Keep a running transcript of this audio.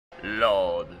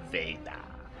Lord Vader,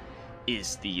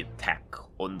 is the attack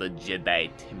on the Jedi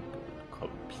Temple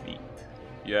complete?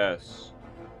 Yes,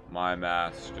 my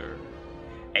master.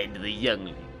 And the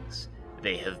younglings,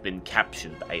 they have been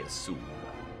captured, I assume.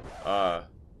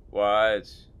 What?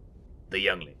 The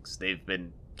younglings, they've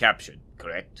been captured,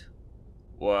 correct?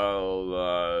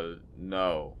 Well,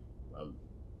 no.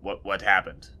 Well, what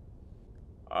happened?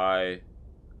 I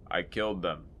killed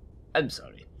them. I'm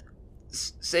sorry.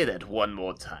 Say that one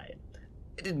more time.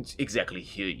 I didn't exactly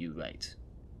hear you right.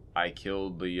 I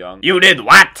killed the young... You did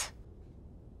what?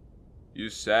 You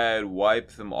said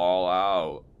wipe them all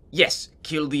out. Yes,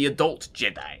 kill the adult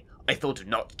Jedi. I thought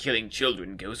not killing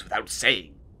children goes without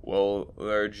saying. Well,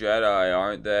 they're Jedi,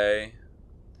 aren't they?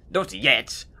 Not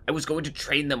yet. I was going to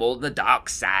train them all in the dark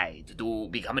side, to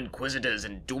become Inquisitors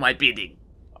and do my bidding.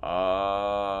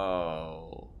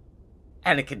 Oh.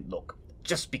 Anakin, look,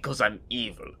 just because I'm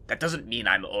evil, that doesn't mean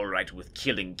I'm alright with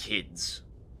killing kids.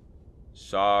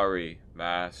 Sorry,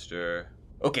 Master.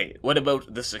 Okay, what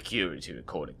about the security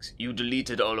recordings? You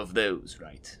deleted all of those,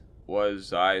 right?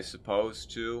 Was I supposed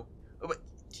to?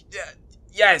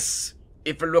 Yes!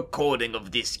 If a recording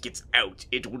of this gets out,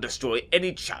 it will destroy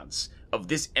any chance of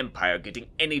this empire getting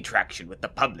any traction with the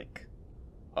public.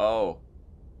 Oh.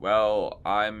 Well,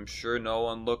 I'm sure no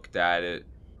one looked at it.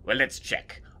 Well, let's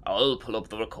check. I'll pull up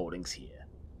the recordings here.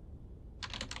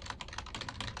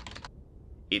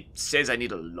 It says I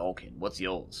need a login. What's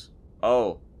yours?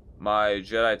 Oh, my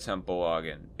Jedi Temple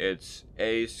login. It's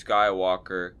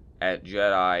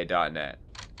askywalker@jedi.net.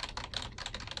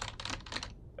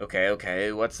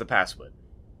 Okay, what's the password?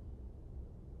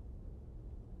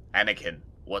 Anakin,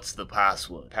 what's the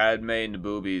password? Padme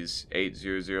Naboobies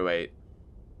 8008.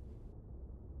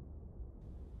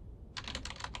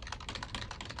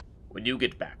 When you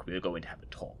get back, we're going to have a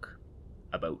talk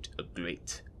about a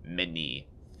great many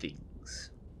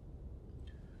things.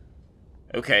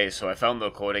 Okay, so I found the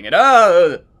recording and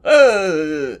what?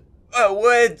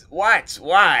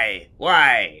 Why?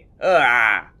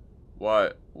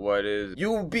 What is...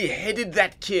 You beheaded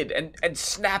that kid and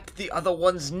snapped the other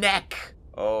one's neck.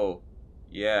 Oh,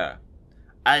 yeah.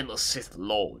 I'm a Sith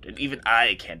Lord, and even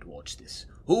I can't watch this.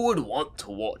 Who would want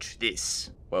to watch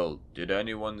this? Well, did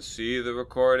anyone see the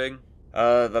recording?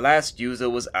 The last user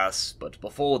was us, but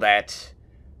before that,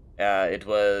 it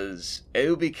was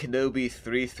Obi Kenobi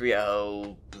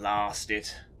 330, blast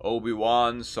it.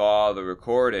 Obi-Wan saw the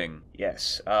recording.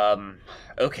 Yes,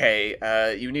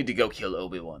 okay, you need to go kill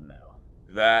Obi-Wan now.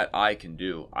 That I can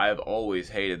do. I've always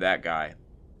hated that guy.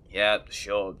 Yeah,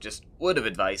 sure, just word of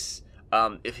advice.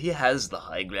 If he has the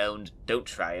high ground, don't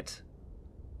try it.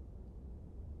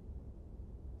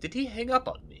 Did he hang up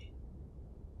on me?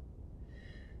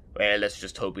 Well, let's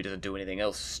just hope he doesn't do anything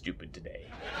else stupid today.